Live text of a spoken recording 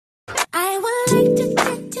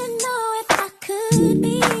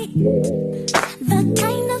The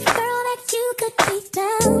kind of girl that you could be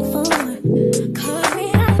down for. 'Cause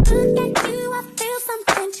when I look at you, I feel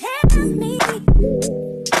something change me.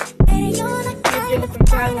 And you're the kind of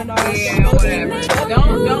girl that Yeah, whatever.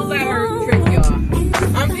 Don't let her trick y'all.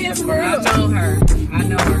 I'm being for real. I know her,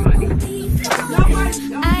 honey.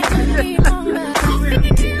 I could be wrong, but I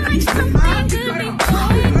feel like something could be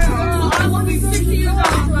going wrong. I will be 60 years old.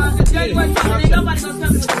 The judge was telling me nobody gonna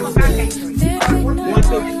tell me what the fuck I can't drink. There ain't no one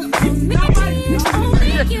for me,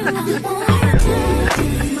 only you. I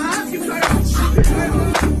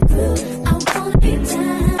wanna be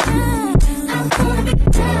down. I wanna be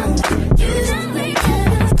down. You know we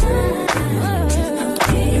have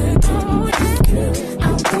I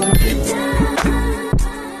wanna be down.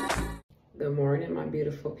 Good morning, my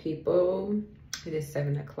beautiful people. It is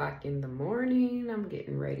 7 o'clock in the morning. I'm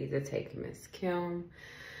getting ready to take Miss Kim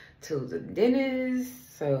to the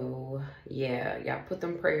dentist. So yeah, y'all put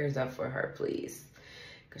them prayers up for her, please,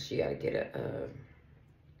 because she gotta get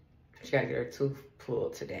her tooth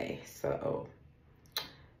pulled today. So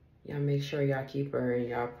y'all make sure y'all keep her in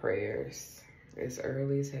y'all prayers. It's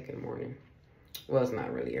early as heck in the morning. Well, it's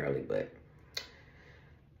not really early, but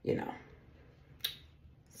you know.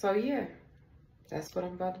 So yeah, that's what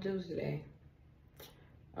I'm about to do today.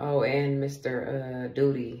 Oh, and Mr.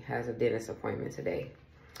 Duty has a dentist appointment today.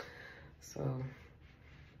 So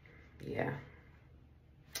yeah.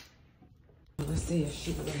 Let's see if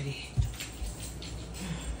she's ready.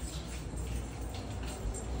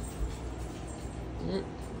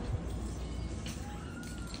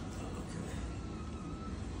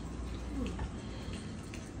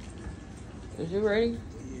 Is you ready?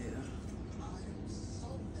 Yeah.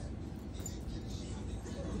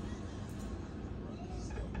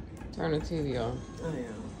 Turn the TV on. I am.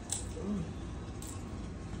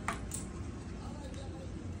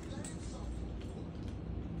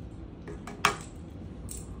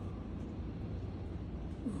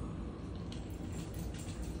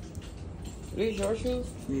 These your shoes?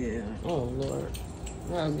 Yeah. Oh Lord.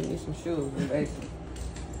 Well, give me some shoes, basically.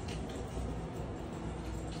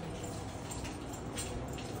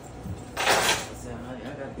 So, honey, I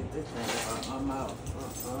gotta get this thing out my mouth.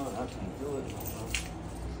 I can't do it no more.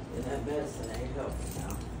 And that medicine ain't helping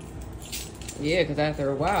now. Yeah, because after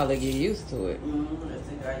a while they get used to it. I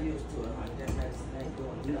think I used to it, honey. That medicine ain't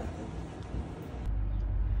doing nothing.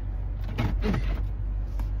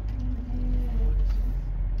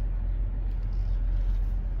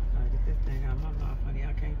 I get this thing out of my mouth, honey.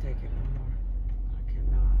 I can't take it no more. I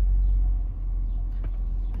cannot.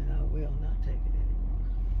 And I will not take it anymore.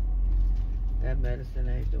 That medicine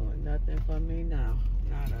ain't doing nothing for me now.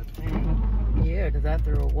 Not a thing. Yeah, because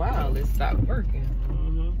after a while it stopped working.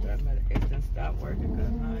 That medication stopped working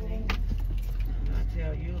because, honey, I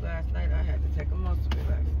tell you, last night I had to take a muscle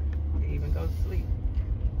relaxer to even go to sleep.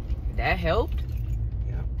 That helped?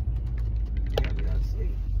 Yep. Yeah, we go to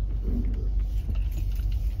sleep.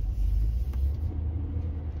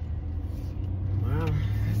 Wow,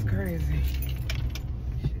 that's crazy.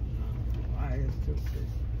 Shit, no. Why is too sick?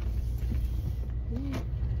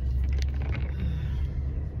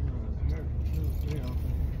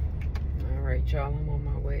 All right, y'all, I'm on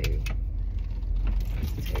my way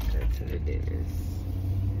to take her to the dentist.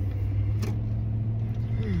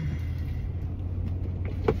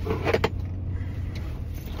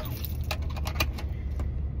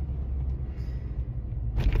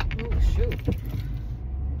 Oh, shoot.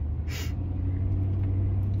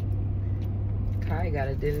 Kai got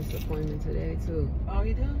a dentist appointment today, too. Oh,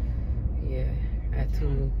 you do? Yeah, at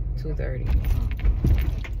 2:30.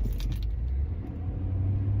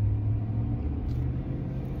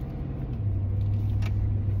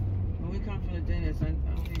 When we come from the dentist, I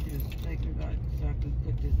need you to take me back so I can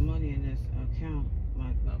put this money in this account.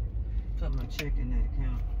 Like, put my check in that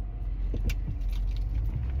account.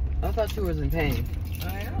 I thought you was in pain.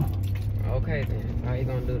 I am. Okay, then. How you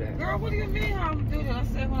gonna do that? Girl, what do you mean how I'm doing it? I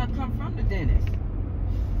said when I come from the dentist.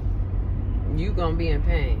 You gonna be in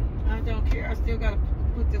pain. I don't care. I still gotta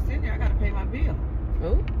put this in there. I gotta pay my bill.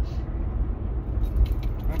 Oh?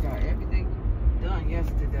 I got everything done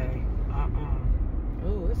yesterday.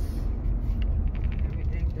 Oh, it's...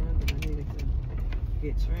 Everything done that I needed to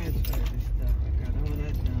get transferred and stuff. I got all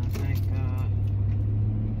that done, thank God.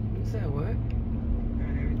 You said what?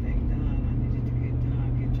 Got everything done. I needed to get done,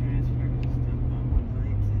 get transferred and stuff on my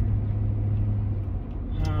lights and everything.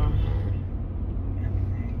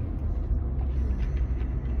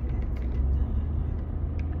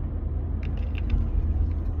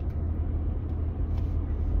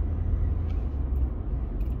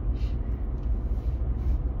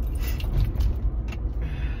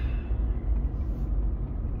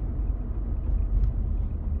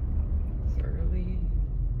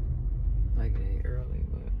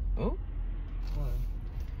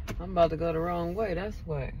 I'm about to go the wrong way. That's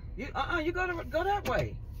what. You you go that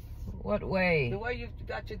way. What way? The way you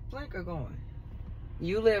got your blinker going.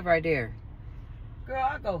 You live right there.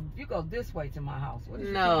 Girl, you go this way to my house. What is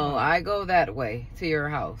you No, talking about? I go that way to your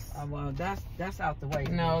house. Well, that's out the way.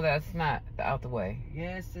 No, that's not out the way.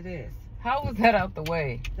 Yes, it is. How was that out the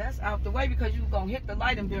way? That's out the way because you gonna hit the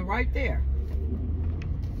light and been right there.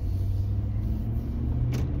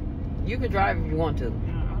 You can drive if you want to. I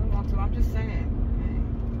don't want to. I'm just saying.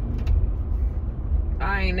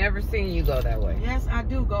 I ain't never seen you go that way. Yes, I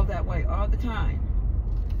do go that way all the time.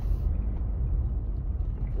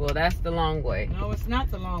 Well, that's the long way. No, it's not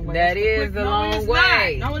the long way. That That's is the long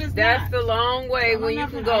way. No, it is That's not. the long way No, when I'm you not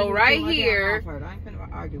can finna go argue with right you. My damn here. mouth hurt. I ain't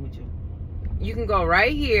finna argue with you. You can go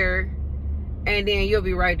right here, and then you'll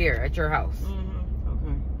be right there at your house.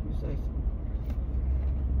 Okay, you say so.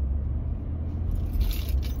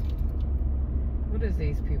 What is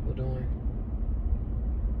these people doing?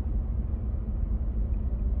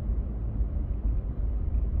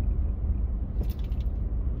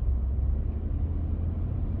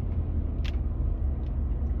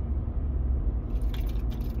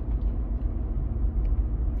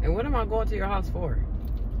 And what am I going to your house for?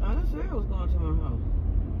 I didn't say I was going to my house.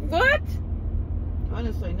 What? I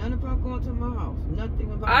didn't say nothing about going to my house.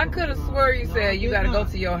 Nothing about I going could have to my swore house. you No, I said you did got to go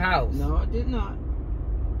not. to your house. No, I did not.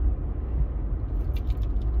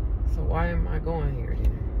 So why am I going here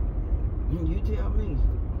then? You tell me.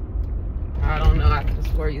 I don't know. I could have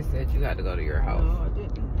swore you said you got to go to your house. No, I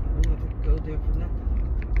didn't. I didn't have to go there for nothing.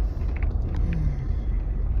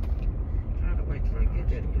 I had to wait till I get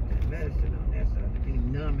there to put that medicine on there so I can be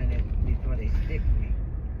numbing it before they stick me.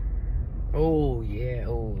 Oh yeah.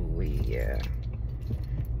 Oh yeah.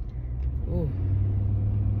 Ooh.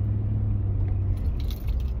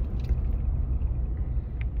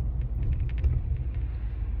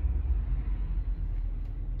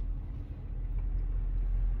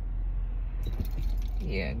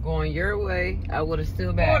 Yeah, going your way, I would have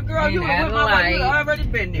still been Boy, girl, you at went a my way. light. We'd already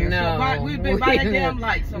been there. No, We've been by that damn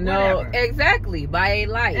light, so no, whatever. exactly, by a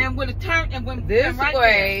light. And with a turn, and when This and right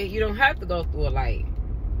way, you don't have to go through a light.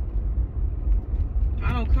 there.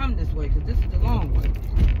 I don't come this way because this is the long way.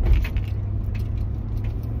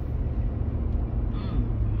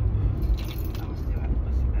 I was still having to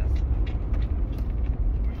put some medicine on.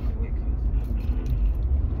 Right away, 'cause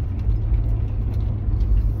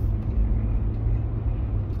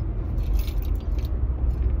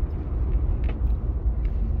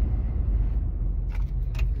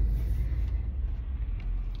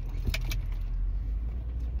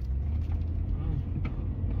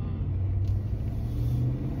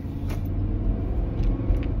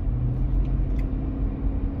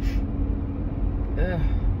Ugh.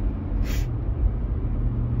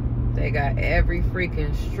 They got every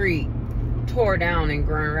freaking street tore down in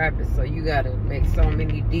Grand Rapids, so you gotta make so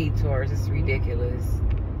many detours. It's ridiculous.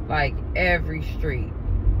 Like every street.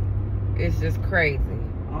 It's just crazy.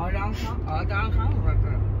 all downtown right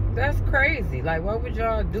there. That's crazy. Like, why would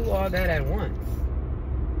y'all do all that at once?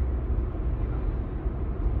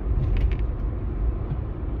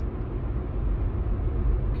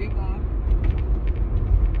 Keep going.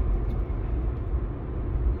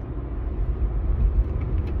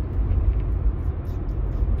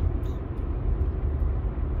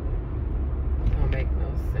 Don't make no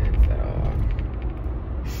sense at all.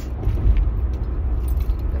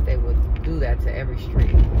 That they would do that to every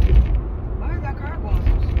street. Why is that car going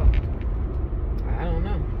so slow? I don't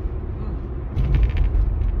know.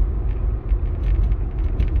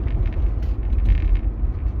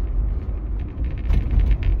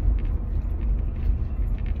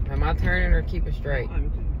 Am I turning or keep it straight?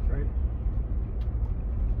 I'm straight.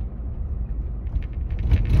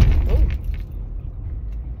 Ooh.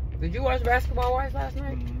 Did you watch Basketball Wives last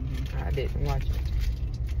night? Mm-hmm. I didn't watch it.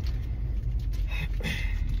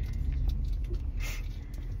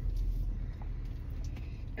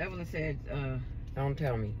 Evelyn said, Don't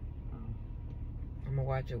tell me. I'm gonna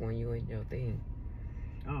watch it when you in your thing.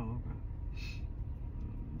 oh, okay.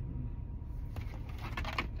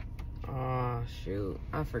 Oh shoot!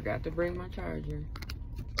 I forgot to bring my charger.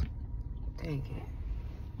 Dang it!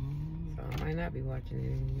 So I might not be watching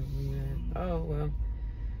it. Oh well.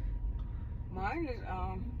 Mine is,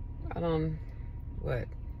 I don't. What?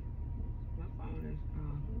 my phone is,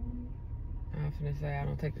 I'm finna say I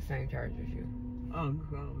don't take the same charger as you. oh,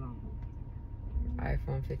 go along.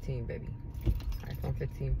 iPhone 15, baby. iPhone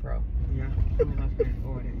 15 Pro. Yeah, some of us can't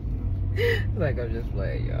afford it. You know. Like I'm just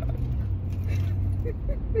playing, y'all.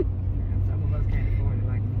 Some of us can't afford it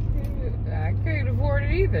like me. I can't afford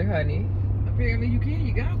it either, honey. Apparently you can.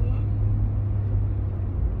 You got one.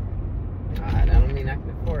 That don't mean I can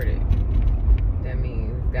afford it. That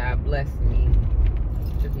means God bless me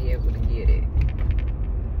to be able to get it.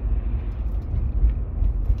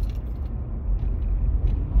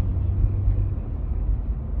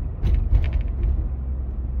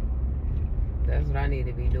 That's what I need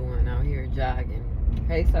to be doing out here jogging.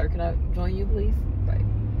 Hey sir, can I join you please? Like,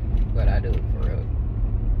 but I do it for real.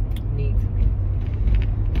 Need to be.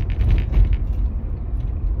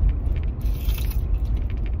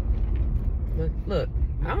 Look,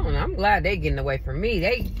 I don't know. I'm glad they getting away from me.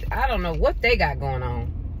 I don't know what they got going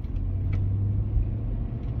on.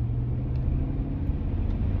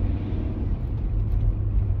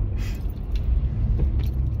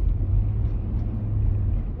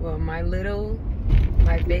 Well, my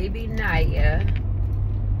baby Naya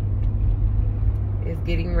is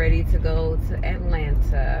getting ready to go to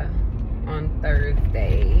Atlanta on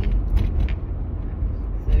Thursday.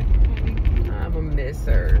 I'm gonna miss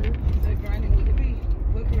her. Grinding, would it be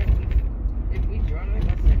quicker if we drive? I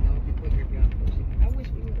said no, it'd be quicker if y'all push it. I wish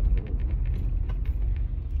we would have pulled.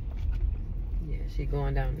 Yeah, she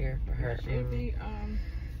going down there for her She'll be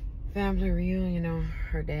family reunion on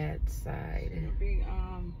her dad's side. She'll be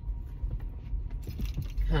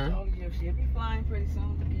Huh? Oh yeah, she'll be flying pretty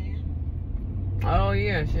soon again. Oh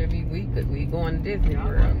yeah, she'll be. We going to Disney Y'all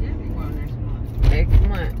World going to Disney World next month. next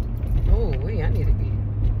month. Oh, I need to be.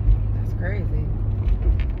 That's crazy.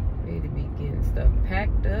 Need to be getting stuff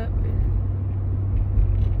packed up and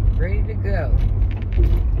ready to go.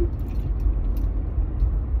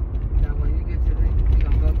 Now when you get to the, you're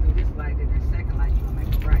gonna go through this light, and that second light, you're gonna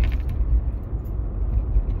make it right.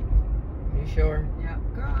 You sure? Yeah,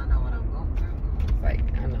 girl, I know what I'm going through. It's like,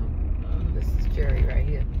 I know. This is Jerry right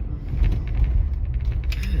here.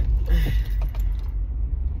 I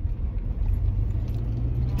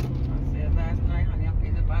said last night, honey, I'm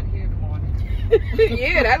getting up out of here in the morning.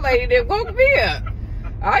 Yeah, that lady that woke me up.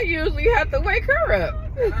 I usually have to wake her up.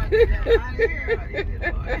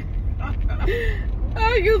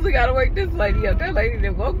 I usually gotta wake this lady up. That lady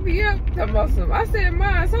that woke me up. Talking about some. I said,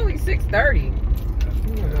 "Ma, it's only 6:30."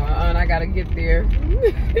 And I gotta get there. Still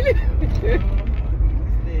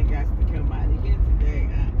got to come out of here today.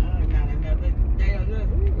 Not another day or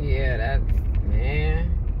nothing. Yeah, that's man.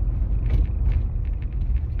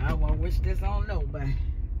 I won't wish this on nobody.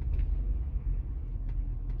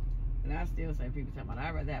 And I still say people talking about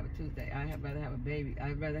I'd rather have a toothache. I'd rather have a baby.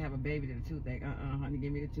 I'd rather have a baby than a toothache. Honey,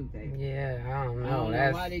 give me the toothache. Yeah, I don't know. I don't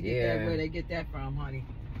That's know why they get that, where they get that from, honey.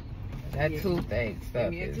 That toothache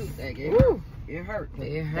stuff. Give me a is, toothache. It hurt.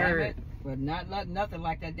 It hurt. But not nothing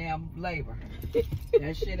like that damn labor.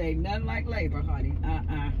 That shit ain't nothing like labor, honey.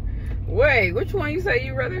 Wait, which one you say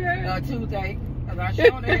you rather have? A toothache. Cause I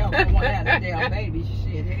sure the hell don't want to have a damn baby.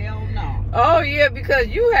 Shit, hell no. Oh yeah, because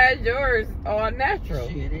you had yours all natural.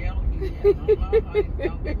 Shit, hell yeah. Honey,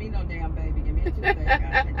 don't give me no damn baby. Give me a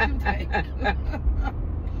toothache.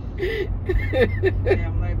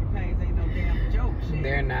 Damn labor pains ain't no damn joke. Shit.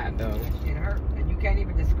 They're not though. That shit hurt, and you can't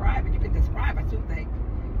even describe it. You can describe a toothache.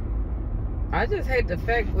 I just hate the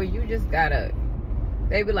fact where you just gotta.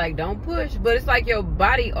 They be like, don't push, but it's like your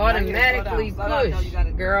body automatically slow down. push.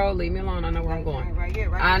 No, Girl, leave me alone. I know where I'm going. Right here,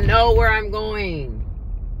 right I here. know where I'm going,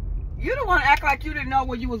 You don't want to act like you didn't know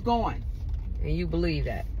where you was going. and you believe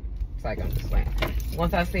that. It's like I'm just playing.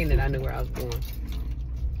 Once I seen it, I knew where I was going.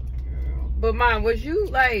 But mine, was you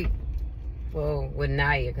like, well, with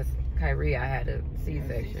Naya, because Kyrie, I had a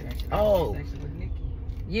C-section. Oh,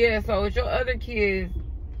 yeah. So with your other kids,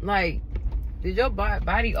 like, did your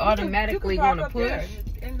body automatically want to push?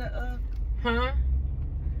 In the, Huh?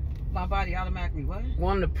 my body automatically what?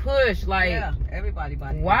 Want to push, like. Yeah, everybody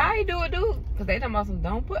body. Why do it? Because they talking about some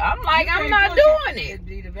don't push. I'm like, You I'm can't not push doing it. It'd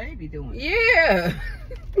be the baby doing it. Yeah.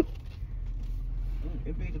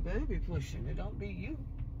 It'd be the baby pushing. It don't be you.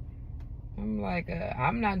 I'm like,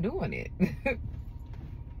 I'm not doing it.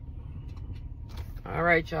 All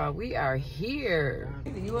right, y'all. We are here.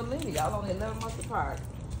 You and Lindy, y'all only 11 months apart.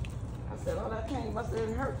 I said, oh, that pain must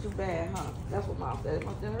have hurt too bad, huh? That's what Mom said. It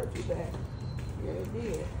must have hurt too bad. Yeah, it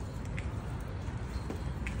did.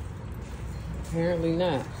 Apparently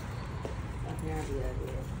not. Apparently I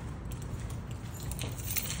did.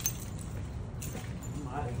 I'm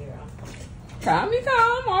out of here. Tommy,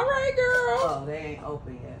 come. All right, girl. Oh, they ain't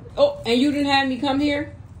open yet. Oh, and you didn't have me come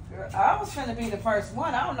here? Girl, I was finna be the first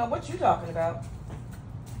one. I don't know what you talking about.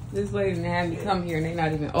 This lady didn't have me come here, and they're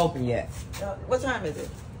not even open yet. What time is it?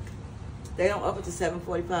 They don't open to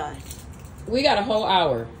 7:45. We got a whole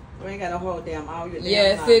hour. We ain't got no whole damn hour.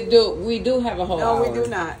 Yes, it do. We do have a whole hour. No, we do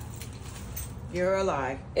not. You're a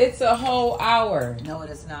lie. It's a whole hour. No, it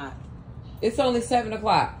is not. It's only 7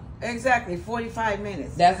 o'clock. Exactly, 45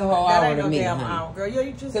 minutes. That's a whole that hour ain't to no me, damn honey. hour, girl.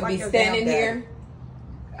 You just To like be your standing damn here. daddy.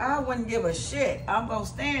 I wouldn't give a shit. I'm gonna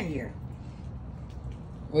stand here.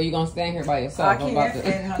 Well, you gonna stand here by yourself? I can't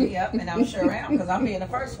stand, honey, up, and I'm sure am, because I'm being the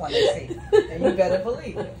first one to see. And you better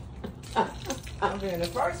believe it. I'm being the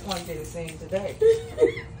first one to be seen today.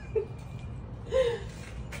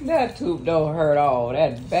 That tooth don't hurt all.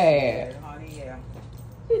 That's bad. Yeah, honey, yeah.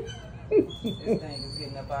 This thing is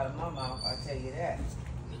getting up out of my mouth, I tell you that.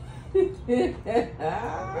 For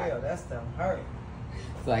real, that stuff hurt.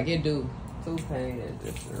 It's like it do. Tooth pain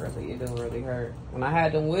is just really, it don't really hurt. When I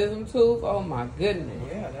had them wisdom tooth, oh my goodness.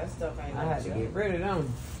 Yeah, that stuff ain't I had to get rid of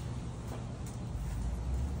them.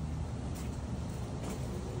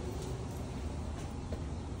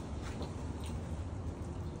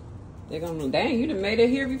 They're gonna, dang, you done made it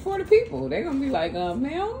here before the people. They're gonna be like, ma'am.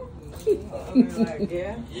 I'll be like,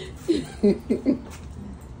 yeah.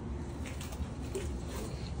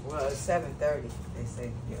 Well, it's 7:30. They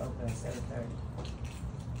say you open at 7:30.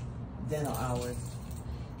 Dental hours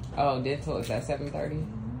Oh, dental is at 7:30.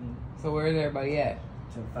 So where is everybody at?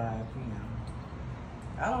 till 5 p.m.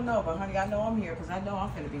 I don't know, but honey, I know I'm here because I know I'm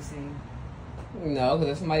finna be seen. No,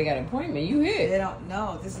 because if somebody got an appointment, you They hit. don't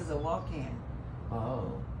know. This is a walk-in.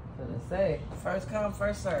 Oh, gonna say. First come,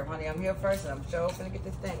 first serve, honey. I'm here first, and I'm sure finna get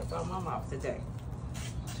this thing up out my mouth today.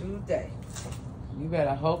 Today. You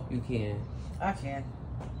better hope you can. I can.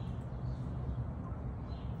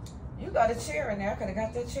 You got a chair in there. I could have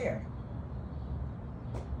got that chair.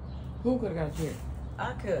 Who could have got a chair?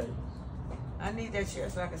 I could. I need that chair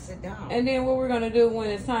so I can sit down. And then what we're gonna do when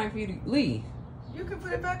it's time for you to leave? You can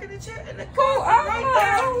put it back in the chair in the car. Oh, I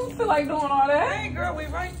right don't feel like doing all there. that. Hey, girl, we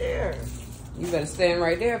right there. You better stand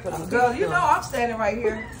right there for the Girl, you know I'm standing right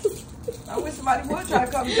here. I wish somebody would try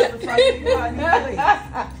to come and jump in front of you. I need to leave.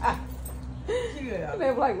 Yeah.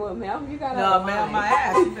 They're like, well, ma'am, you got to. No, man, my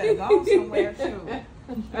ass. You better go somewhere, too.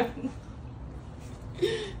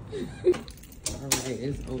 All right,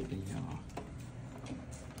 it's open, y'all.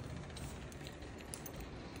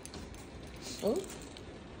 Oh.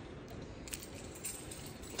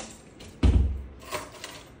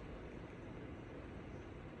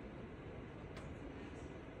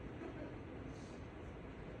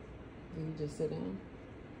 You just sit down?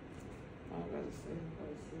 I gotta see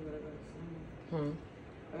what I gotta see. Huh?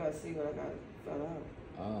 I gotta see what I gotta fill out.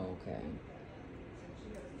 Oh, okay.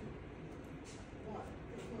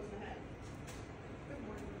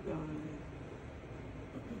 Go ahead.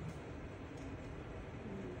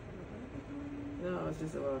 No, it's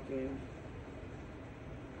just a walk-in.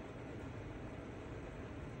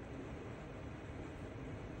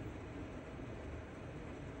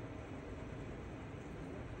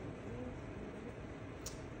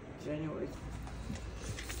 January.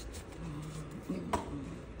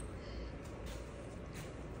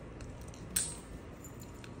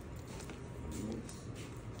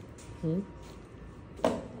 Hmm?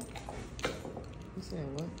 You said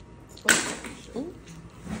what? Oh.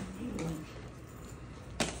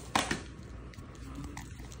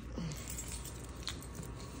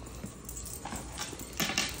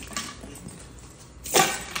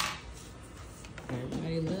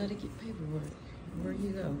 Everybody love to get paperwork. Where you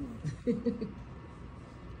go?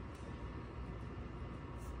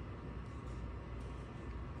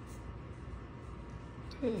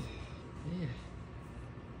 Yeah.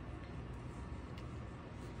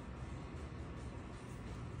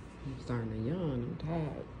 I'm starting to yawn. I'm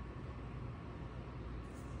tired.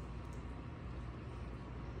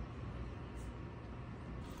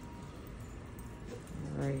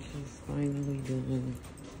 All right, she's finally done.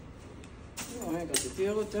 Oh, I ain't got to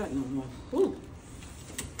deal with that no more. Whew.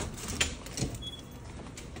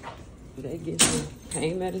 Do they get some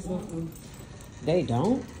pain medicine? They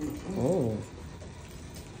don't? Oh.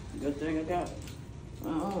 Good thing I got it.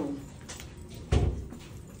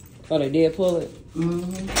 Oh, they did pull it?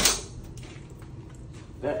 Mm-hmm.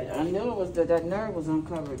 I knew it was that nerve was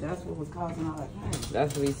uncovered. That's what was causing all that pain.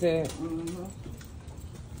 That's what he said? Mm-hmm.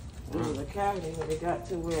 There was a cavity where it got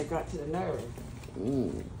to the nerve.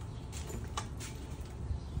 Mm.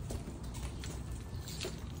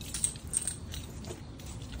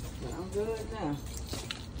 But I'm good now.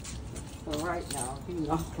 For right now, you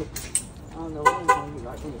know. I don't know what it's going to be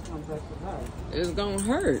like when it comes back to life. It's gonna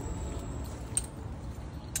hurt.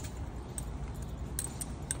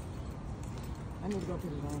 I need to go to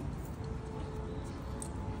the bank.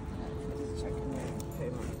 Just checking there. Pay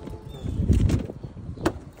my.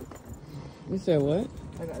 You said what?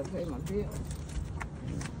 I gotta pay my bill.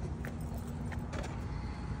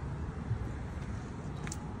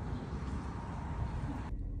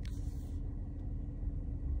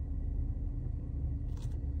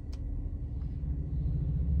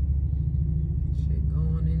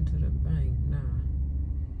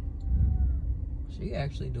 She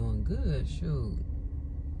actually doing good, shoot.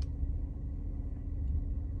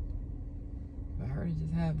 For her to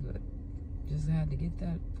just had to get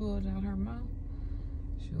that pulled out her mouth,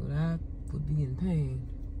 shoot, I would be in pain.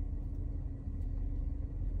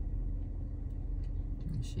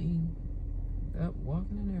 And she up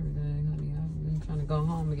walking and everything, honey. I've been trying to go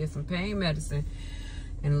home and get some pain medicine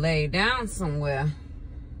and lay down somewhere.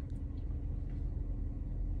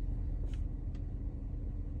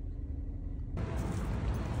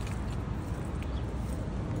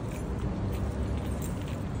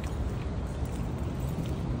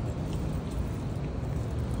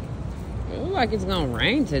 It looks like it's gonna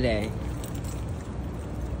rain today.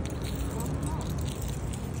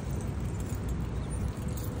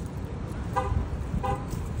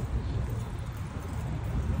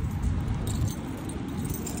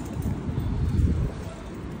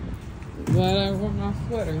 Glad I wore my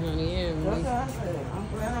sweater, honey, and That's what I said. I'm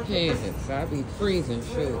glad I pants. I be freezing,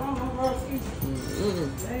 shoot.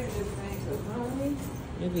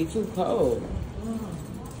 It'd be too cold.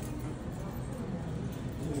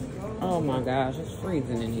 Oh my gosh, it's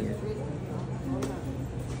freezing in here.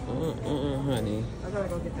 Honey. I gotta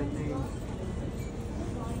go get that thing.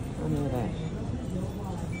 I know that.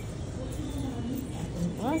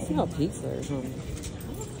 Well, I smell pizza or something.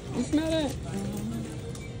 You smell that?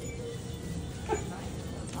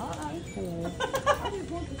 Hello.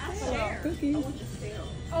 Cookies.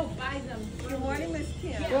 Oh, buy them. Good morning, Miss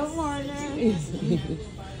Kim. Good morning. I'm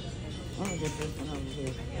gonna get this one over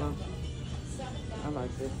here. Well, I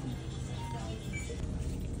like this one.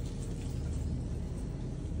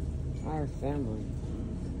 Our family.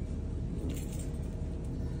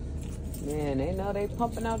 Man, they know they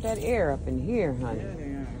pumping out that air up in here, honey. Yeah,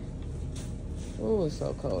 they are. Oh, it's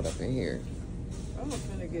so cold up in here. I'm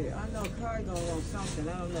gonna get it. I know Kai gonna want something.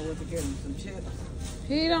 I don't know what to get him. Some chips.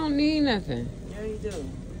 He don't need nothing. Yeah, he do.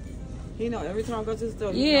 He know every time I go to the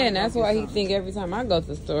store. Yeah, and that's why he think every time I go to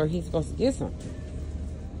the store, he's supposed to get something.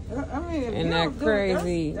 I mean, if And you that don't do it,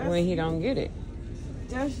 crazy that's when he don't get it.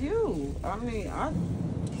 That's you. I mean,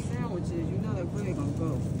 sandwiches, you know that bread gonna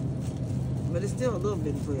go. But it's still a little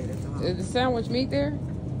bit of bread at the house. Is the sandwich meat there?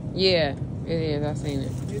 Yeah, it is. I seen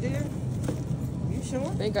it. You did? You sure?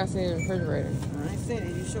 I think I seen it in the refrigerator. I ain't saying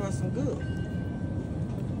it. You sure it's some good?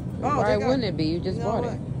 Why they got- wouldn't it be? You just you know bought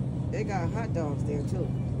what? it. They got hot dogs there too.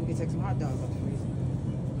 We can take some hot dogs out the freezer.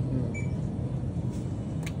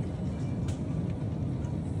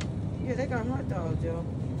 Yeah, they got hot dogs, yo.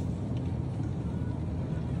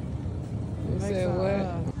 You Make said some,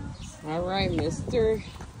 what? All right, Mr.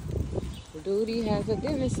 Duty has a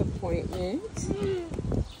dentist appointment.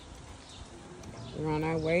 We're on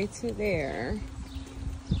our way to there.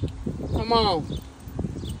 Come on.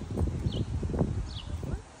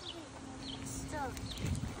 Stuff.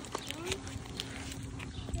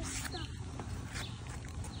 Stuff.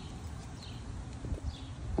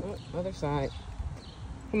 Oh, other side.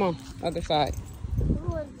 Come on, other side. Who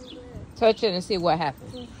was it? Touch it and see what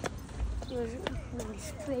happens.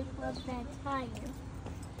 Scrape up that tire.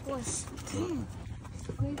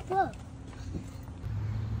 Scrape up.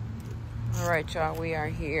 All right, y'all, we are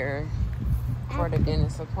here for the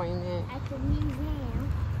dentist appointment. At the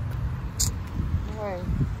museum. All right.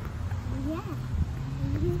 Yeah.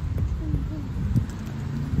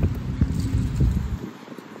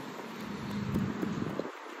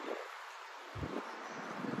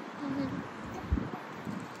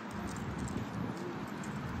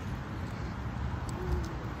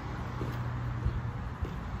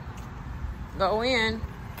 Go in.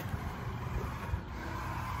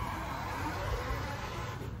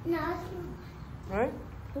 No. Right?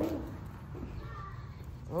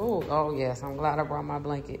 Oh yes, I'm glad I brought my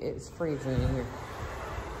blanket. It's freezing in here.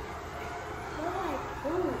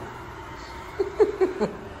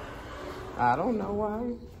 I don't know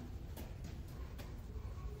why.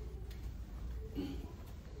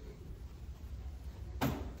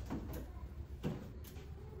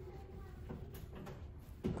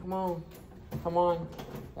 Come on. Come on.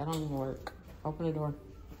 That don't even work. Open the door.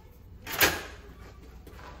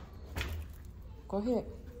 Go ahead.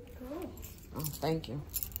 Oh, thank you.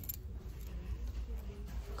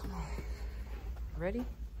 Come on. Ready?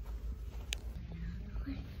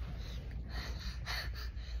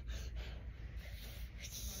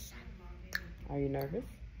 Are you nervous?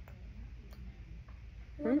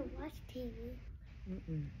 I want to watch TV.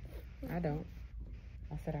 I don't.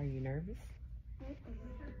 I said, are you nervous?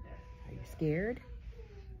 Are you scared?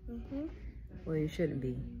 Well, you shouldn't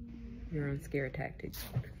be. You're on scare tactics.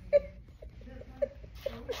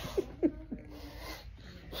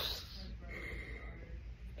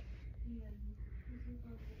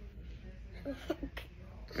 What's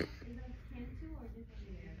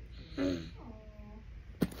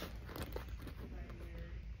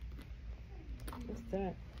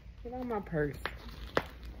that? Get on my purse.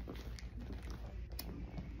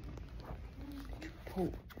 Did you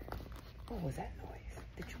poop? What was that noise?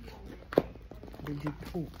 Did you poop? Did you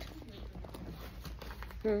poop?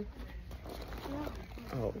 Hmm?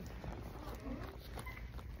 Oh.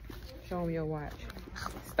 Show me your watch.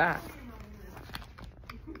 Stop.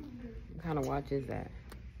 What kind of watch is that?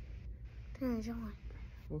 Turns on.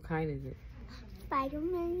 What kind is it?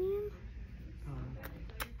 Spider-Man. Oh.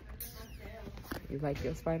 You like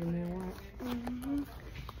your Spider-Man watch? Mm-hmm.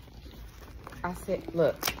 I said,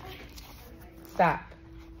 look. Stop.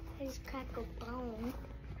 I just cracked a bone.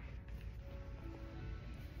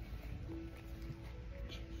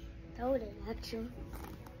 Told it, actually.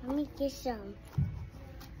 Let me get some.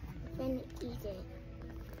 Then eat it.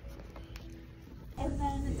 And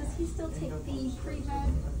then, does he still take the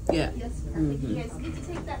pre-med? Yeah. Yes, perfect. You guys need to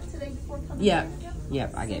take that today before coming Yep. in?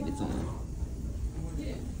 Yep, I gave it to him.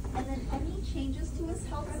 And then, any changes to his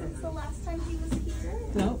health since the last time he was here?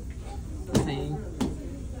 Nope. Same.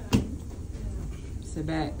 Sit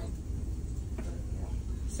back.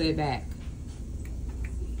 Sit back.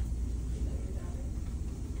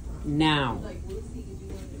 Now.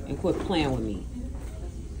 And quit playing with me.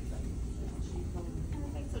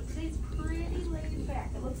 Okay, so today's pretty laid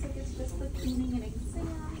back. It looks like it's just the cleaning and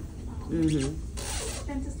exam. Mm-hmm.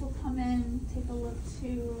 Dentist will come in, take a look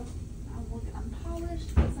too. We'll get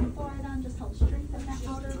unpolished, put some fluoride on, just help strengthen that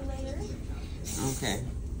outer layer. Okay.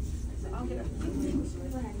 So I'll get a few things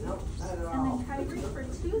ready. And then Kyrie, for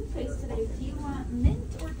toothpaste today, do you want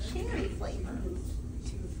mint or cherry flavor?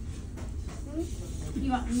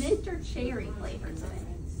 You want mint or cherry flavor today?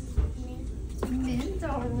 Mint,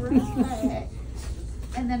 alright.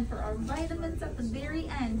 And then for our vitamins at the very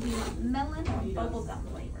end, do you want melon or bubblegum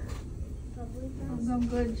flavor? Bubblegum,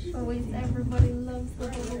 good choice. Everybody loves the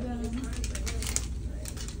bubblegum.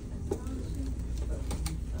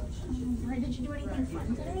 Alright, did you do anything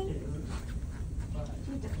fun today? Did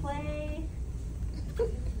you get to play?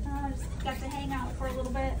 Just got to hang out for a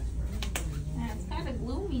little bit. Yeah, it's kind of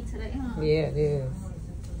gloomy today, huh? Yeah, it is.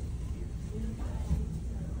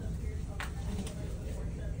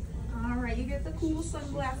 Alright, you get the cool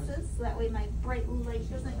sunglasses so that way my bright light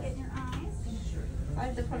doesn't get in your eyes. I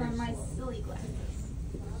have to put on my silly glasses.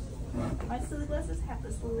 My silly glasses have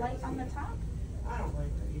this light on the top.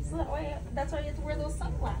 So that way, that's why you have to wear those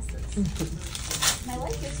sunglasses. And I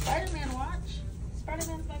like your Spider-Man watch.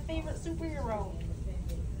 Spider-Man's my favorite superhero.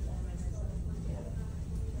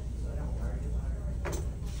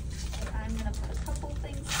 I'm gonna put a couple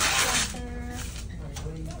things together.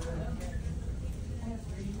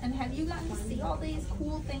 And have you gotten to see all these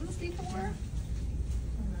cool things before?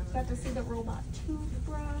 Got to see the robot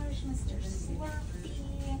toothbrush, Mr.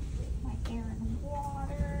 Slurpee, my air and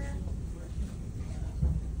water.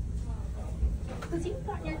 Because you've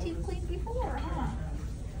gotten your teeth cleaned before, huh?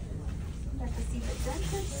 Got to see the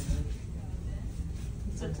dentist.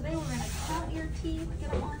 So today we're going to count your teeth,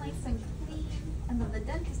 get them all nice and clean, and then the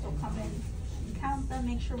dentist will come in and count them,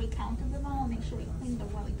 make sure we counted them all, and make sure we cleaned them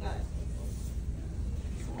really good.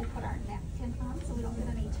 So we'll put our napkin on so we don't get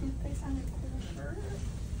any toothpaste on your cool shirt.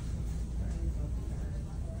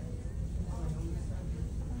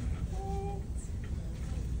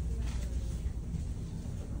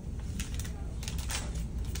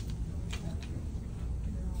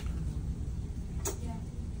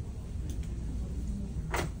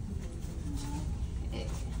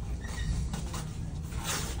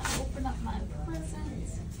 Open up my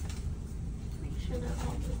presents. Make sure they're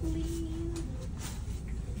all clean.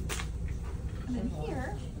 And then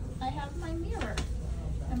here, I have my mirror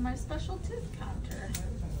and my special tooth counter.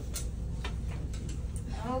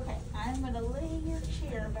 Okay, I'm gonna lay your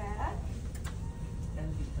chair back.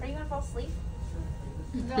 Are you gonna fall asleep?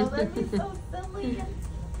 No, that'd be so silly.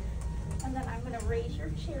 And then I'm gonna raise your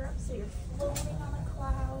chair up so you're floating on a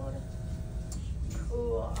cloud.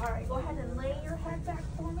 Cool. Alright, go ahead and lay your head back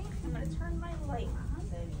for me. I'm gonna turn my light on.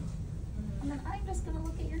 And then I'm just gonna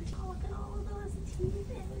look at your teeth. Look at all of those teeth in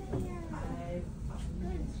there. Good job. Okay,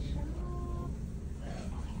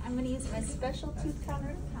 I'm gonna use my special tooth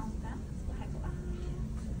counter to count them. So I go on.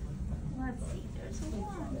 Let's see. There's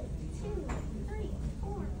 1, 2, 3,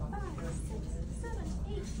 4, 5, 6, 7,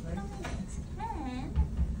 8, 9, 10,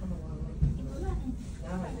 11,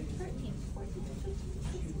 12, 13, 14, 15,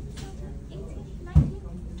 16, 17, 18, 19,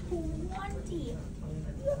 20.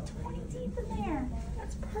 You have 20 teeth in there.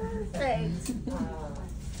 That's perfect.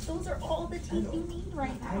 those are all the teeth you need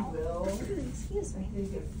right now. Excuse me.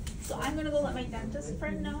 So I'm gonna go let my dentist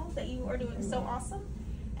friend know that you are doing so awesome.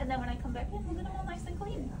 And then when I come back in, we'll get them all nice and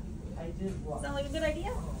clean. Sound like a good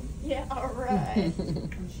idea? Yeah, alright.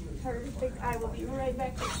 Perfect. I will be right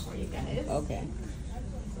back there for you guys. Okay.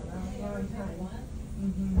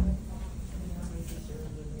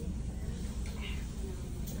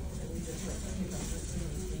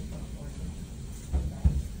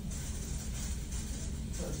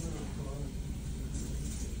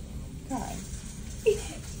 God.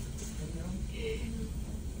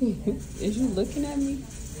 Is you looking at me?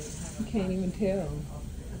 You can't even tell.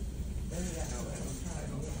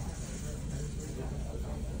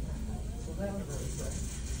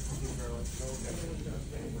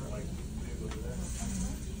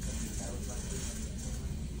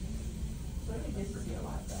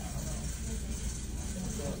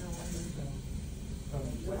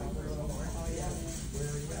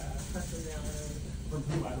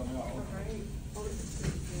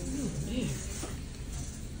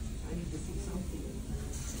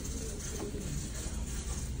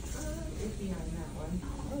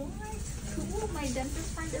 Alright, cool. My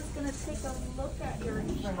dentist friend is gonna take a look at your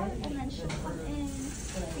chart and then she'll come in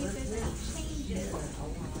if there's any changes.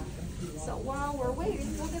 So while we're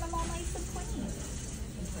waiting, we'll get them all nice and clean.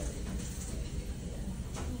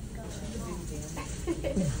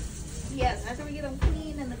 Yes, after we get them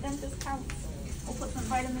clean and the dentist counts, we'll put some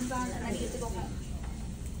vitamins on and then you get to go home.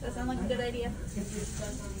 Does that sound like a good idea?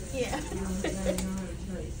 Yeah.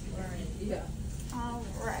 Yeah.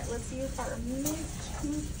 Alright, let's use our mint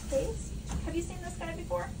toothpaste. Have you seen this guy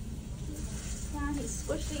before? Yeah, he's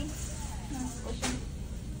squishy. Yeah, squishy.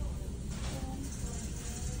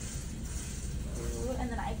 Ooh, and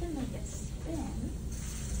then I can make it spin.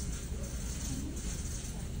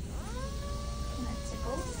 Can it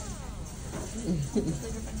tickle?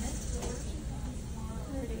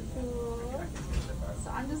 Pretty cool. So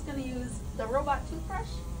I'm just going to use the robot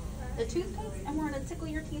toothbrush, the toothpaste, and we're going to tickle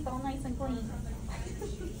your teeth all nice and clean.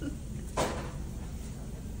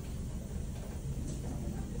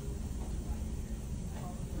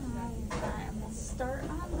 Alright, and we'll start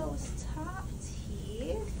on those top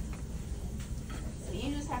teeth. So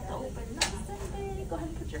you just have to open nice and big. Go ahead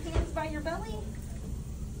and put your hands by your belly.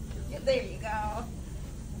 Yeah, there you go.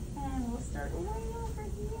 And we'll start way over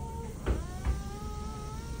here.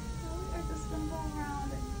 So we are just going to go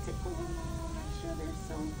around and tickle them all, make sure they're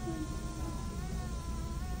so clean.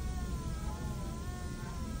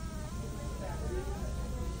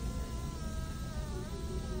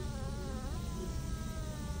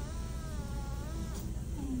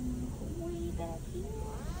 Way back here.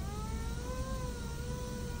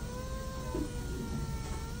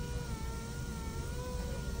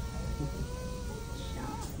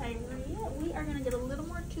 We are going to get a little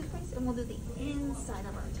more toothpaste and we'll do the inside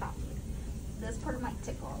of our top teeth. This part might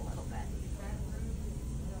tickle a little bit.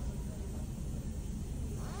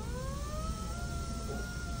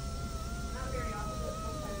 Not very often, but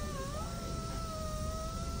sometimes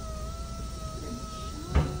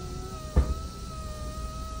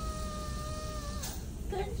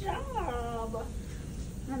we do. Good job.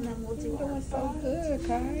 And then we'll do our Doing so good,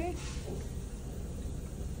 Kai.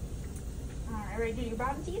 Alright, ready to do your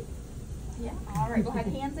bottom teeth? Yeah. Alright, go ahead,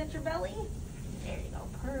 hands at your belly. There you go,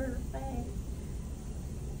 perfect.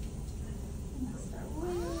 And let's start with...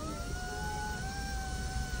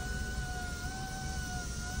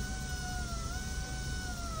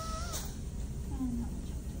 And then we'll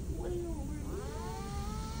jump way over here.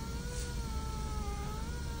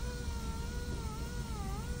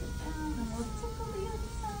 Sit down and we'll tickle the inside.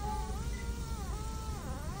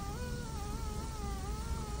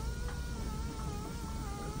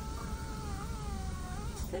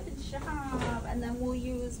 Good job. And then we'll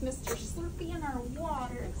use Mr. Slurpee in our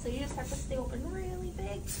water. So you just have to stay open really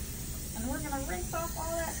big. And we're going to rinse off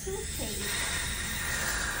all that toothpaste.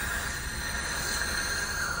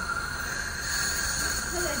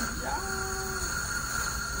 Good job.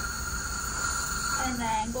 And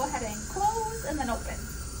then go ahead and close and then open.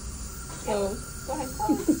 So, Go ahead,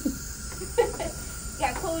 close.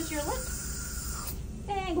 Yeah, close your lips.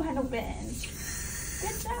 And go ahead and open.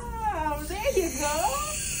 Good job. There you go.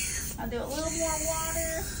 I'll do a little more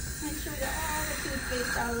water. Make sure we get all the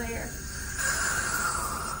toothpaste out of there.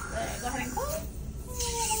 There, go ahead and close.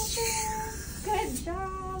 Good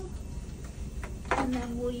job. And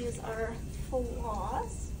then we'll use our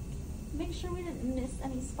floss. Make sure we didn't miss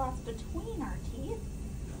any spots between our teeth.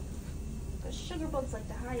 Because sugar bugs like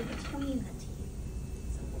to hide between the teeth.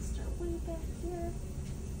 So we'll start way back here.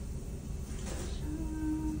 Good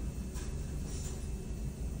job.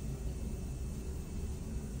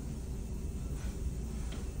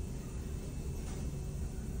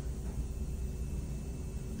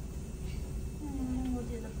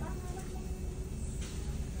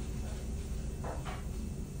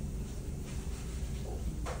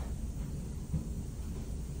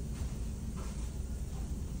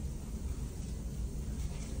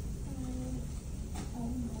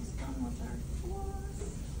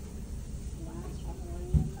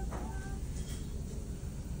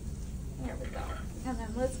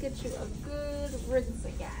 you a good rinse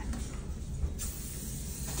again.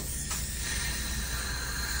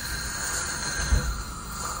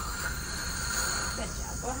 Good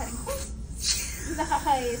job. Go ahead and close.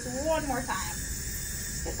 Nice. One more time.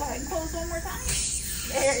 Just go ahead and close one more time.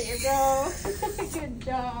 There you go. Good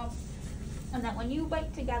job. And then when you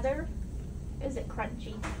bite together, is it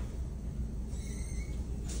crunchy?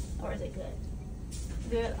 Or is it good?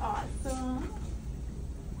 Good. Awesome.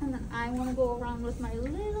 And then I want to go around with my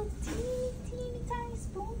little teeny tiny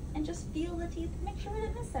spoon and just feel the teeth. Make sure I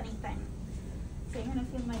didn't miss anything. So you're going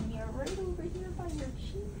to feel my mirror right over here by your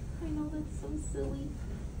cheek. I know that's so silly.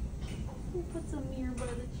 Who puts a mirror by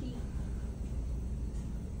the cheek?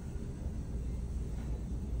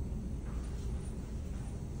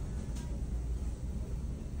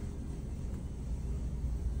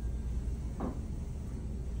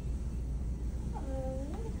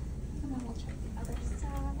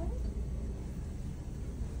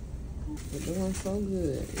 You're doing so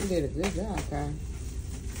good. You did a good job, Kai.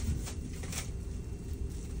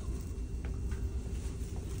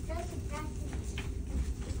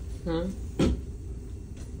 Huh?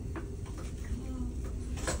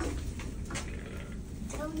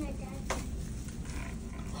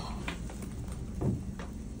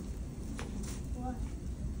 What?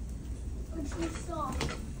 What you saw?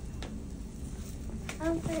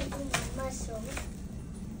 I'm gonna do my muscle.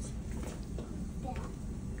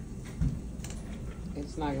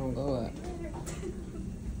 It's not gonna go up.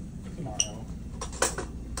 Tomorrow.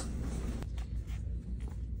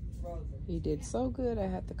 He did so good, I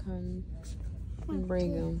had to come and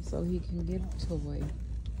bring him so he can get a toy.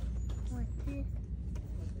 What this?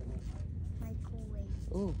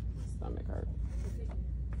 Microwave. Ooh, stomach hurt.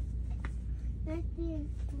 Nothing.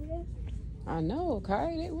 I know,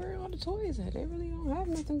 Kai. They where all the toys at? They really don't have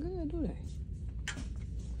nothing good, do they?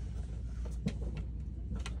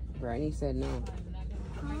 Granny said no.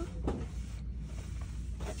 Huh?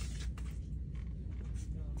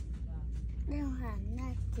 They don't have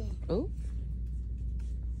nothing. Ooh.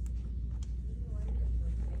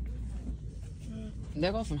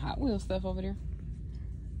 There goes some Hot Wheels stuff over there.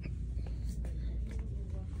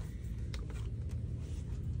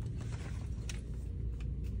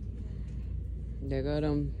 There go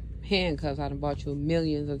them handcuffs I done bought you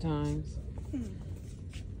millions of times.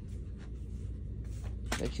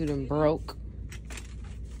 That you done broke.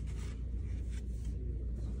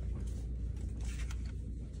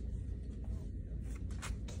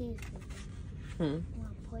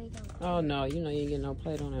 Oh no, you know you ain't get no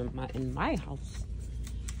Play-Doh in my house.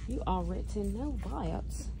 You already know that.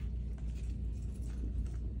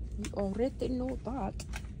 You already know that.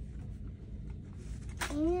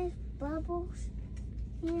 And there's bubbles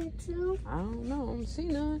here too. I don't know. I don't see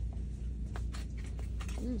none.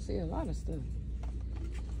 I don't see a lot of stuff.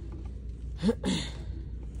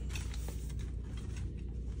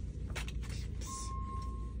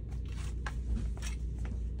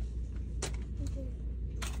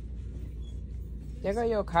 There go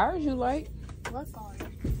your cars you like. What car?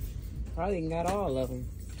 Probably got all of them.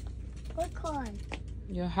 What car?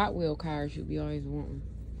 Your Hot Wheel cars you be always wanting.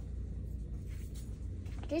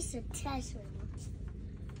 This is a Tesla.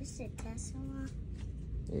 This is a Tesla.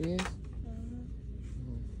 It is?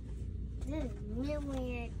 This is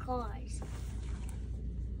million cars.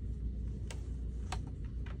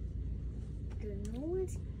 The new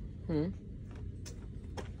ones? New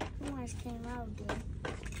ones came out there.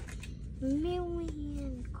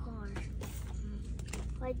 Million cars.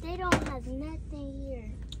 Like they don't have nothing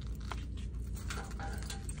here.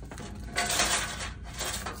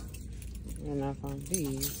 And not on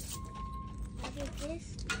these. I get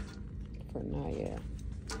this. For now, yeah.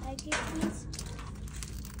 I get this.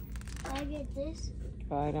 I get this.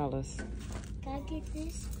 $5 I get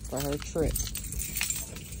this. for her trip.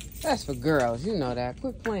 That's for girls, you know that.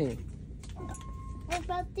 Quit playing. What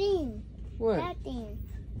about thing? What? That thing.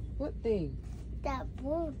 What thing? That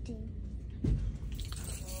blue thing.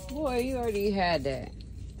 Boy, you already had that.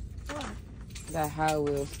 What? That Hot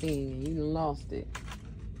Wheels thing, and you done lost it.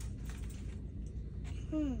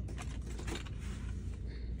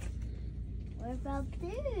 What about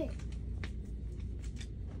this?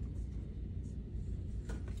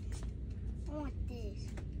 I want this.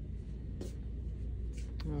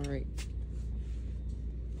 All right.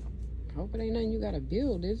 Hope it ain't nothing you gotta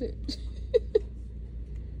build, is it?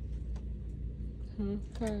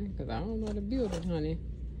 Okay, because I don't know how to build it, honey.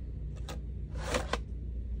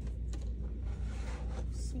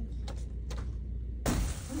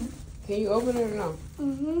 Can you open it or no?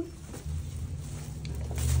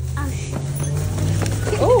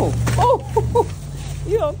 Oh,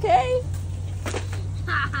 you okay?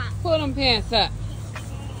 Pull them pants up.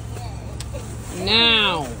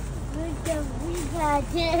 Now.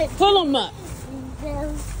 Pull them up.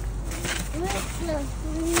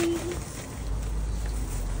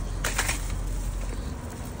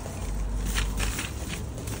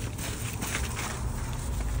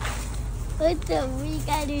 What the we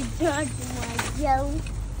gotta talk to my Joe?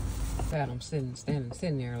 God, I'm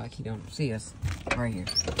sitting there like he don't see us right here.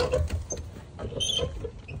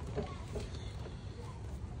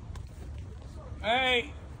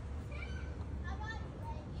 Hey.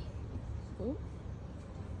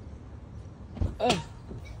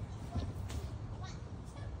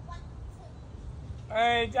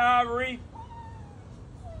 Hey, Tyree.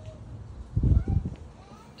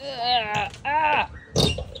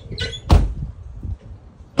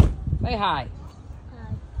 Say hi.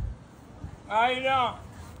 How you doing?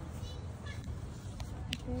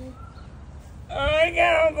 I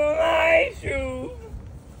got on some nice shoes.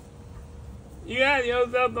 You got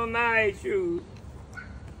yourself some nice shoes.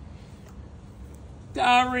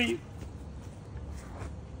 Tyree.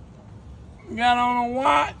 You got on a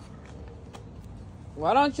watch?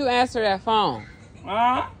 Why don't you answer that phone?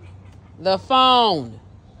 Huh? The phone.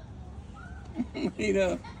 He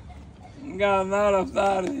done got a knot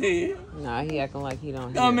upside his head. Nah, he acting like he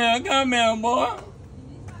don't hear. Come here, boy.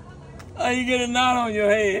 How you get a knot on your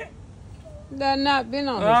head? That not been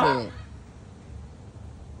on Huh? his head.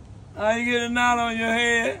 How you get a knot on your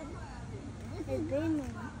head?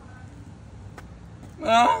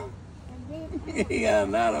 Huh? He got a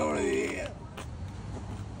knot on his head.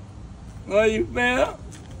 What you feel?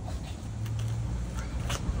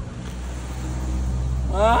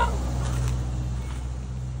 Huh?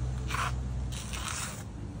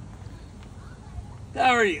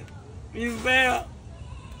 How are you? You fell?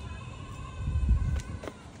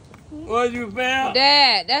 What you fell?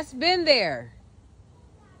 Dad, that's been there.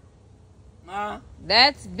 Huh?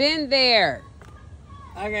 That's been there.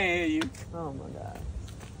 I can't hear you. Oh my God.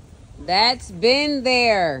 That's been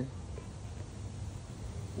there.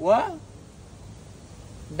 What?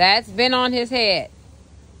 That's been on his head.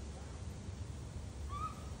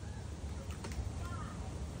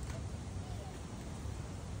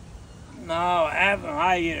 No, ask him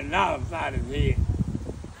how you get a knot upside his head.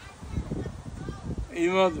 He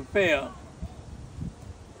must have fell.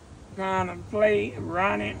 Trying to play,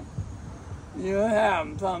 running. You'll have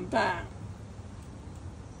him sometime.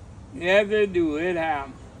 Yes, they do. It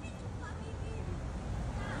happens.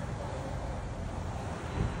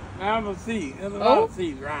 Have a seat. There's a lot of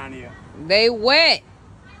seats around here. They wet.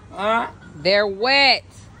 Huh? They're wet.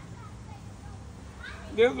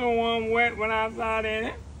 This one wet when I sat in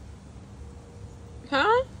it.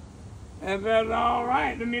 Huh? If that's all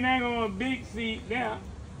right, I mean, ain't on a big seat there.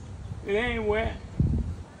 It ain't wet.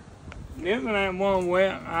 This one ain't one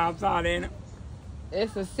wet outside in it.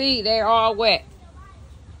 It's a seat. They're all wet.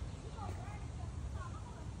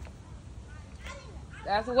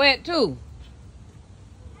 That's wet too.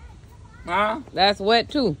 Huh? That's wet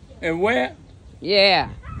too. It's wet? Yeah.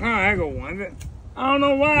 Oh, I go one. I don't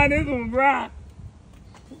know why this one's dry.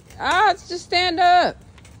 Ah, it's just stand up.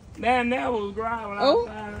 That was dry when I Oh. was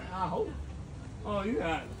trying to, I hope. Oh, you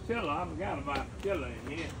got a chiller. I forgot about the chiller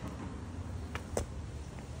in here.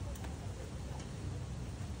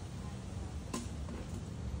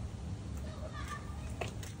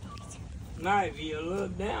 Might be a little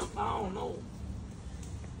damp. I don't know.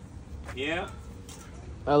 Yeah.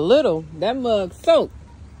 A little. That mug's soaked.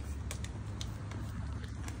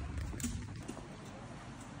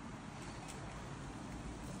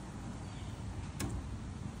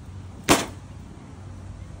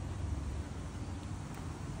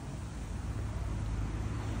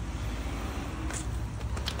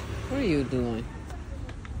 What are you doing?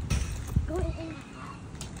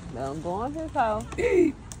 Don't go in his house.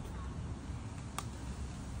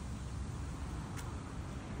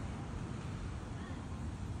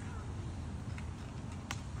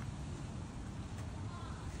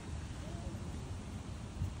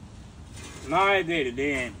 Nice day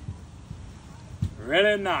today.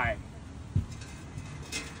 Really nice.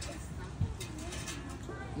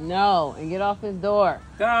 No, and get off his door.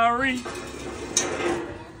 Tyree.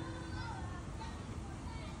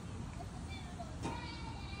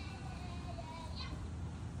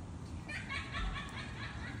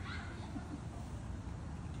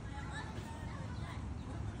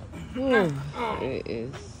 Ooh, it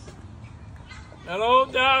is Hello,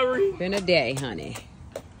 Tyree. been a day, honey.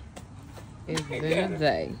 It's been a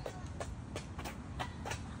day.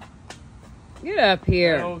 Get up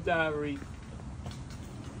here. Hello, Tyree.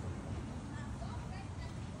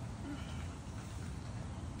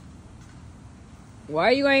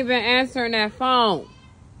 Why you ain't been answering that phone?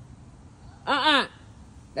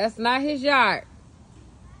 That's not his yard.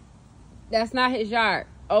 That's not his yard.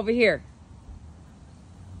 Over here.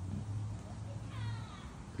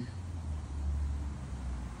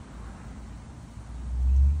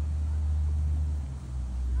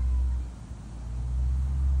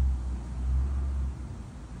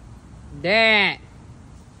 Dad.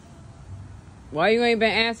 Why you ain't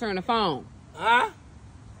been answering the phone? Huh?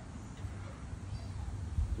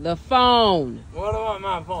 The phone. What about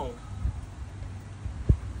my phone?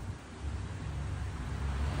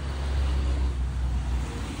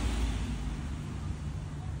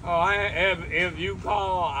 Oh, if you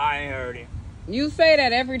call, I ain't heard him. You say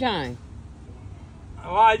that every time.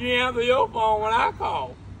 Why'd you answer your phone when I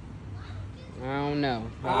called? I don't know.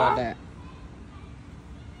 How about Huh? that?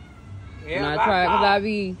 Yeah, When if I try, call. cause I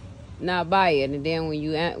be not by it, and then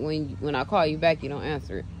when I call you back, you don't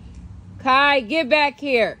answer it. Kai, get back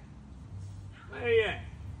here. Where you at?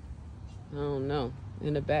 I don't know.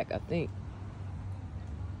 In the back, I think.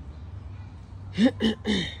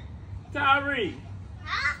 Tyree.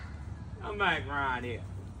 Come back around here.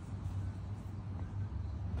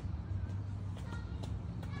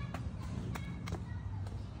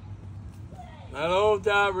 Hello,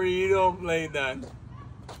 Tyree. You don't play nothing.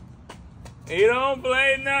 You don't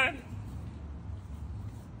play nothing.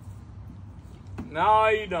 No,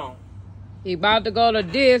 you don't. He about to go to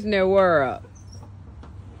Disney World.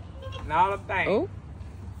 Not a thing. Oh,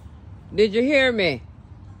 did you hear me?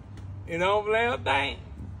 You don't play a thing.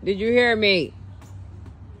 Did you hear me?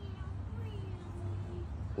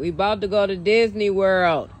 We about to go to Disney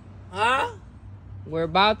World. Huh? We're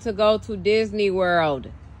about to go to Disney World.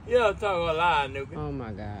 You don't talk a lie, nigga. Oh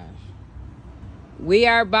my gosh. We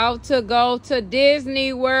are about to go to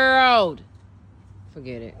Disney World.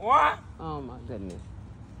 Forget it. What? Oh my goodness.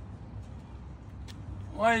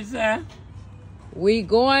 What you say? We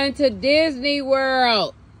going to Disney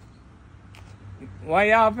World. Where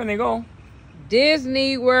y'all finna go?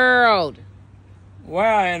 Disney World.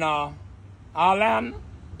 Where in Orlando?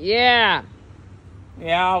 Yeah.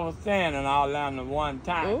 Yeah, I was staying in Orlando one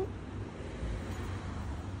time. Oh.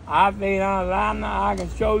 I stayed in Orlando. I can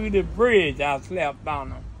show you the bridge I slept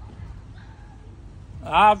on.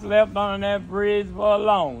 I slept on that bridge for a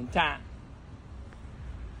long time.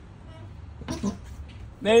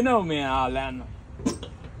 They know me in Orlando.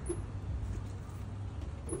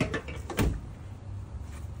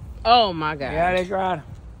 Oh my God. Yeah, they cried.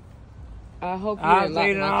 I hope you I didn't lock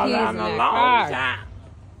stayed in my keys in Orlando a that long car. time.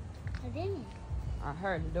 I didn't. I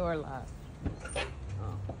heard the door lock.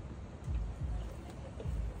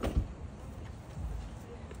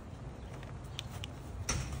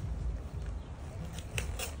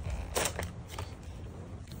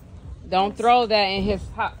 Don't throw that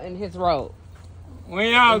in his road. Where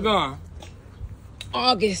y'all going?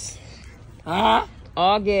 August. Huh?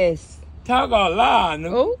 August. Talk a lot,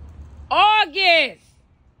 nigga. Oh. August.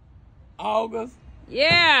 August?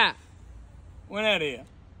 Yeah. When that is?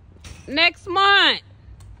 Next month.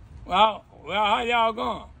 Well, how y'all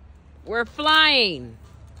going? We're flying.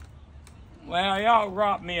 Well, y'all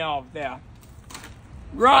drop me off there.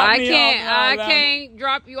 Drop me off in I Orlando. can't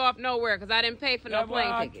drop you off nowhere because I didn't pay for no That's where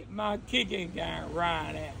plane ticket. my kicking can't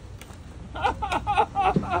ride at.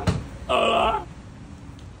 Hold on.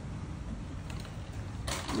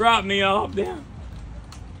 Drop me off there.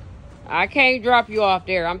 I can't drop you off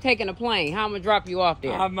there. I'm taking a plane. How am I gonna drop you off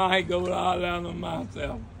there? I might go to Orlando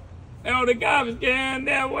myself. Hey, the garbage can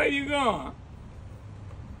there. Where you going?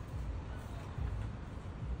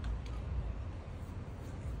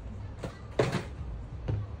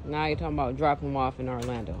 Now you're talking about dropping him off in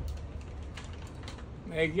Orlando.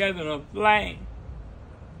 They getting a plane.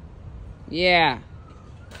 Yeah.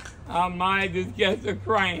 I might just get the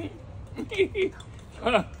crane.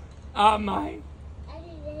 I might.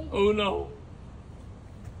 Who knows?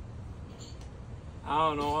 I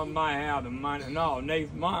don't know. I might have the money. No,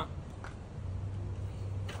 next month.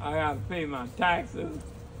 I got to pay my taxes,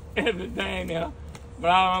 everything else. But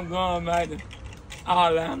I'm going back to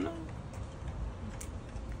Orlando.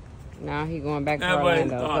 Now he going back to That's where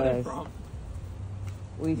it Orlando started because from.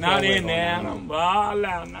 we Not said we're going Indiana, down. but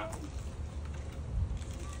Orlando.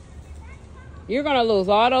 You're gonna lose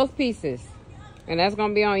all those pieces, and that's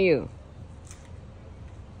gonna be on you.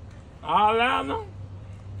 Orlando?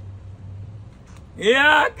 Here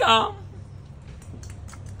I come.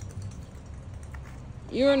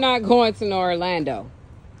 You're not going to no Orlando.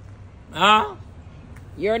 Huh?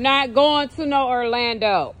 You're not going to no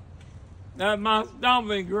Orlando. That's my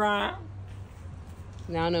stomping ground.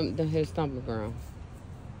 Now his stomping ground.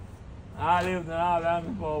 I lived in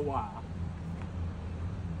Orlando for a while.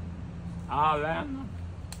 Atlanta,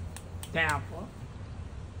 Tampa.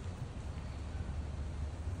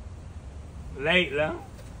 Lately.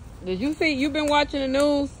 Did you see? You been watching the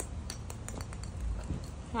news?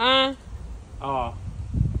 Huh? Oh,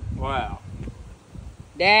 wow.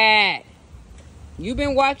 Dad, you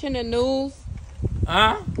been watching the news?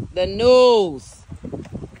 Huh? The news.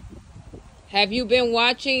 Have you been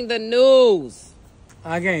watching the news?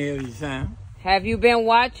 I can't hear you, Sam. Have you been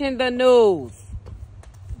watching the news?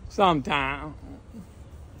 Sometime.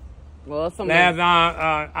 Well, some Last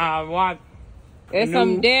I watched, there's the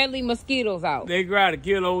some news. deadly mosquitoes out. They tried to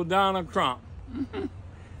kill old Donald Trump.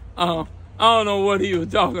 I don't know what he was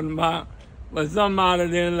talking about, but somebody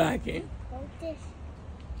didn't like him.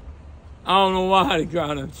 I don't know why they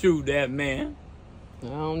trying to shoot that man. I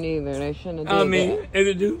don't either. They shouldn't have I did mean, that. if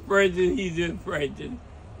it do prejudice, he's just prejudice.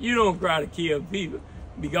 You don't try to kill people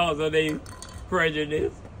because of their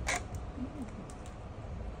prejudice.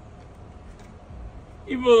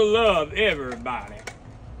 People love everybody.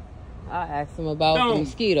 I asked him about Don't the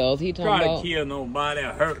mosquitoes. He talking Try about to kill nobody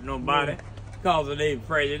or hurt nobody because of their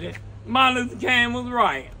prejudice. Martin Luther King was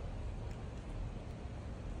right.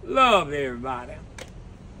 Love everybody.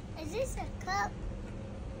 Is this a cup?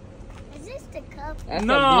 Is this the cup? that's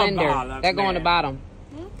No, a blender. violence, That go on the man. bottom.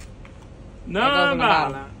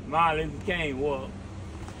 Non-violent. Martin Luther King was.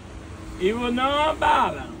 He was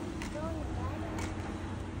non-violent.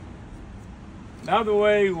 That's the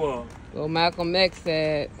way he was. Well, Malcolm X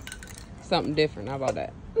said something different. How about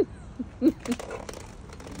that?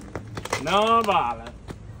 Non-violent.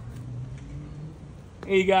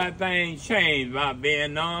 He got things changed by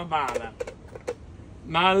being non-violent.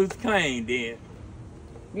 Martin Luther King did.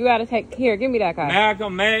 You gotta take here. Give me that guy.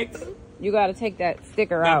 Malcolm X, You gotta take that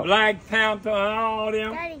sticker the out. Black Panther, and all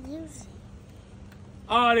them. Daddy, use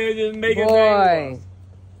All they just making things Boy, worse.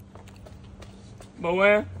 But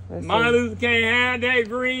when Let's Martin see. Luther King had that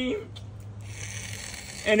dream,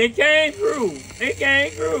 and it came true. It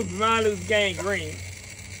came true. Martin Luther King dream.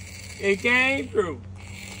 It came true.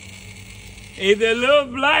 If the little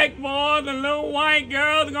black boys and little white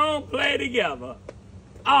girls gonna play together.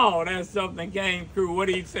 Oh, that's something came true. What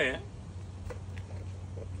he said.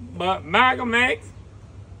 But Malcolm X,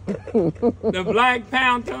 the Black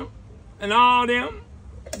Panther, and all them,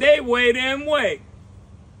 they wait and wait.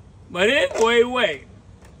 But it's wait.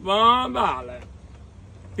 Non-violent.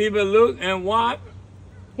 People look and watch.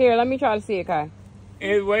 here. Let me try to see it, Kai.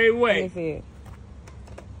 It's Let me wait. see it.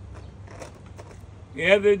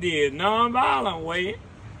 Yes, it did. Non-violent wait.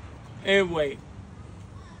 It wait.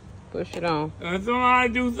 Push it on. When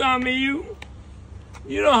somebody do something to you,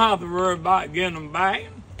 you don't have to worry about getting them back.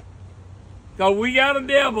 Because we got a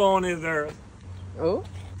devil on this earth. Oh,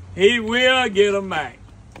 He will get them back.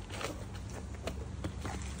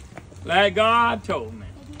 Like God told me.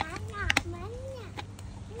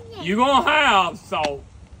 You're going to have salt.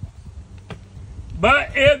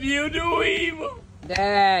 But if you do evil,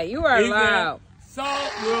 Dad, you are he said, loud.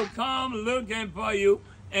 salt will come looking for you,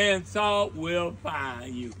 and salt will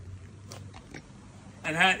find you.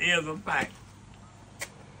 And that is a fact.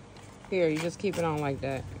 Here, you just keep it on like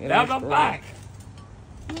that. It That's don't a screw on. fact.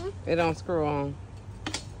 It don't screw on.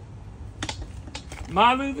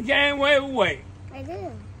 Martin Luther King wait. I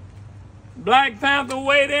do. Black Panther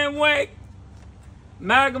wait and wait.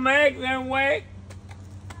 Malcolm X and wait.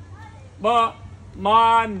 But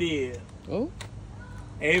Martin did. Oh,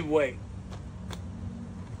 He wait.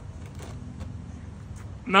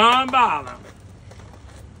 Non-violent.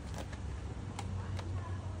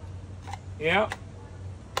 Yep.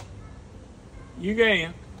 You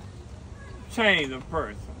can change a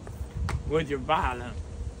person with your violence.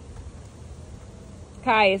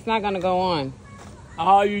 Kai, it's not gonna go on.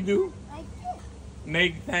 All you do, Like this.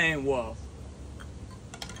 make things worse.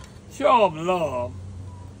 Show them love.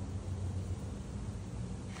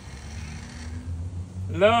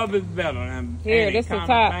 Love is better than Here, any this the kind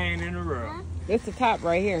top. of thing in the world. This the top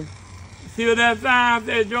right here. See what that sign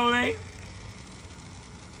said, Jolene?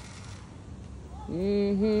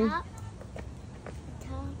 Mm-hmm. Top.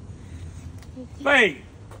 Top. Faith,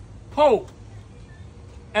 hope,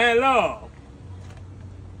 and love.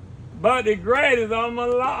 But the greatest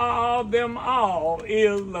of them all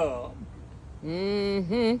is love.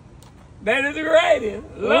 Mm-hmm. That is the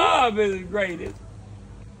greatest. Love is the greatest.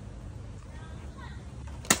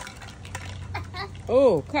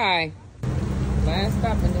 Oh, Kai. Last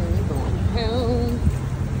stop and then we're going home.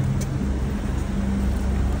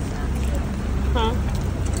 Huh?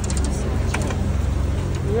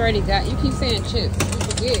 You already got, you keep saying chips. You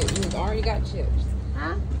forget, you already got chips.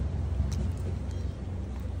 Huh?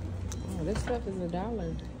 Oh, this stuff is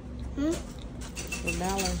 $1. Hmm?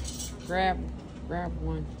 $1 Grab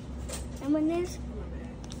one. And when this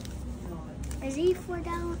is he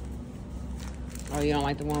 $4? Oh, you don't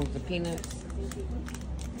like the one with the peanuts?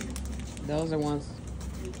 Those are ones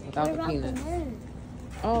without What the about peanuts. the nerd?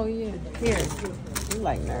 Oh yeah, here. You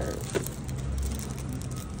like nerds.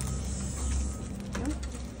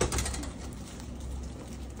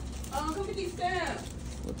 Oh, come get these stamps.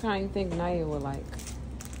 What kind you think Naya would like?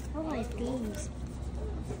 I like these.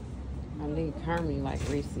 I think Harmony like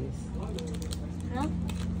Reese's. Huh?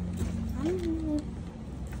 I don't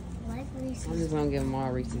like Reese's. I'm just gonna give them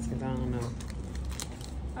all Reese's because I don't know.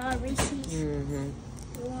 Reese's. Mm-hmm.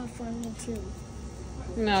 You want for me too.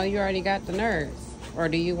 No, you already got the nerds. Or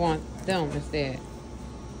do you want them instead?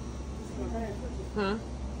 Huh?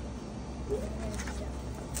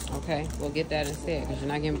 Okay, we'll get that instead because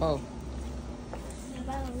you're not getting both. What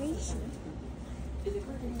about Reese's?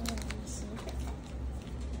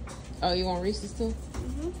 Oh, you want Reese's too?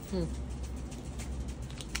 Mm-hmm.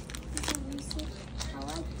 Reese's. I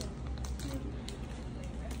like them.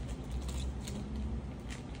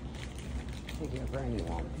 I think your granny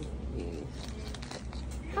wants these.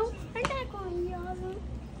 How? I'm not going to eat all of them.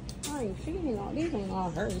 Oh, she ain't all, these ain't all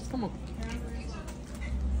hers. Come on.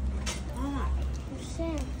 You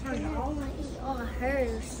said I'm not going to eat all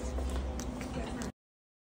hers.